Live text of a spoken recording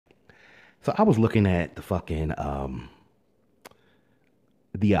So I was looking at the fucking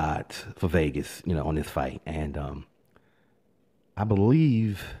the odds for Vegas, on this fight, and I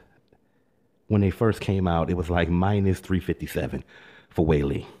believe when they first came out, it was like minus 357 for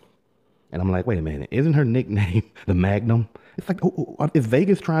Weili. And I'm like, wait a minute, isn't her nickname the Magnum? It's like, is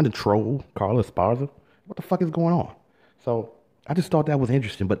Vegas trying to troll Carla Esparza? What the fuck is going on? So I just thought that was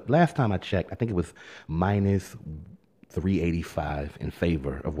interesting. But last time I checked, I think it was minus 385 in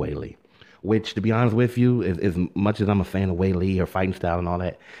favor of Weili. Which, to be honest with you, as much as I'm a fan of Weili, her fighting style and all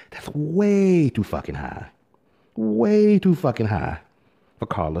that, that's way too fucking high. Way too fucking high for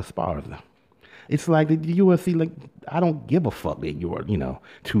Carla Esparza. It's like the UFC, like, I don't give a fuck that you're,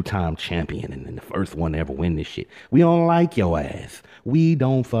 two-time champion and the first one to ever win this shit. We don't like your ass. We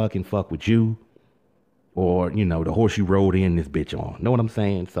don't fucking fuck with you or, the horse you rode in this bitch on. Know what I'm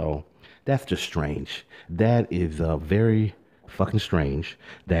saying? So that's just strange. That is very fucking strange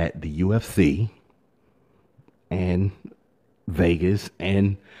that the UFC and Vegas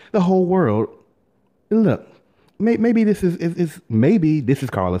and the whole world, look, maybe this is maybe this is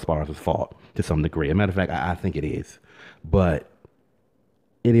Carla Esparza's fault to some degree. As a matter of fact, I think it is, but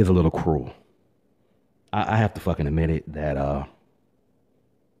it is a little cruel. I have to fucking admit it that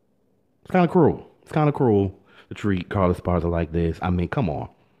it's kind of cruel. It's kind of cruel to treat Carla Esparza like this. I mean, come on.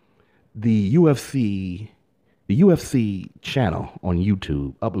 The UFC, the UFC channel on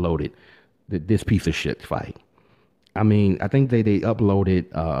YouTube uploaded this piece of shit fight. I mean, I think they uploaded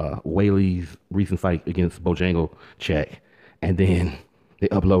Weili's recent fight against Czech, and then they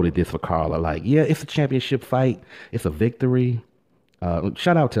uploaded this for Carla. Like, yeah, it's a championship fight. It's a victory.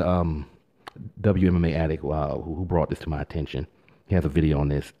 Shout out to WMMA Addict who brought this to my attention. He has a video on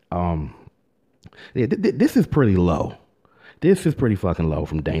this. Yeah, this is pretty low. This is pretty fucking low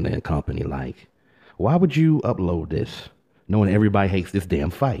from Dana and company. Like, why would you upload this knowing everybody hates this damn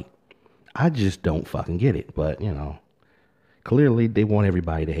fight? I just don't fucking get it. But, clearly they want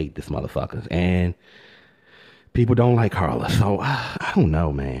everybody to hate this motherfucker. And people don't like Carla. So, I don't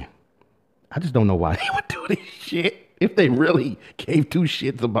know, man. I just don't know why they would do this shit. If they really gave two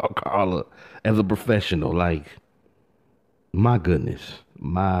shits about Carla as a professional. Like, my goodness.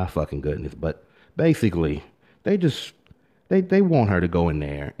 My fucking goodness. But basically, they want her to go in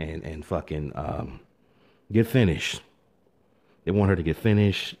there and fucking get finished. They want her to get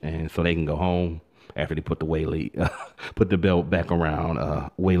finished, and so they can go home after they put the put the belt back around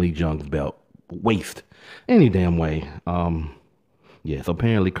Weili Zhang's belt waist any damn way. Yeah. So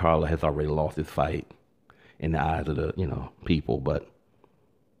apparently Carla has already lost this fight in the eyes of the people, but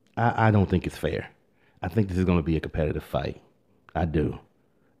I don't think it's fair. I think this is going to be a competitive fight. I do.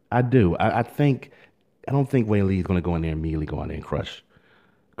 I don't think Weili is going to go in there and immediately go in there and crush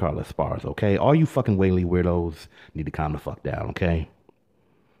Carla Esparza, okay? All you fucking Weili weirdos need to calm the fuck down, okay?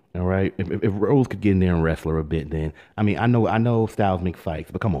 All right? If Rose could get in there and wrestle her a bit, then I mean, I know styles make fights,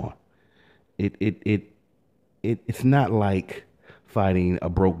 but come on. It's not like fighting a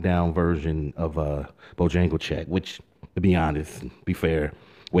broke down version of Czech, which, to be honest, be fair,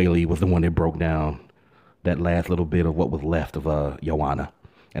 Weili was the one that broke down that last little bit of what was left of Joanna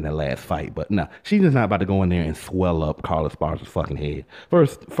in that last fight. But no, she's just not about to go in there and swell up Carla Esparza's fucking head.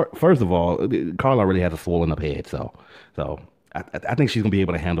 First of all, Carla already has a swollen up head, so I think she's gonna be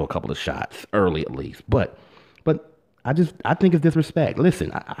able to handle a couple of shots early at least. But I think it's disrespect.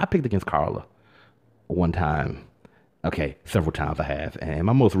 Listen, I picked against Carla one time. Okay, several times I have, and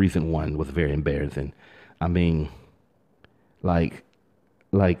my most recent one was very embarrassing. I mean,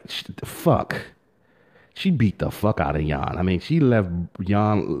 fuck. She beat the fuck out of Jan. I mean, she left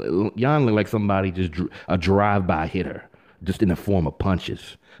Jan looked like somebody just drew a drive-by hitter, just in the form of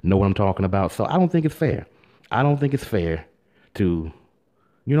punches. Know what I'm talking about? So I don't think it's fair. I don't think it's fair to,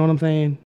 you know what I'm saying?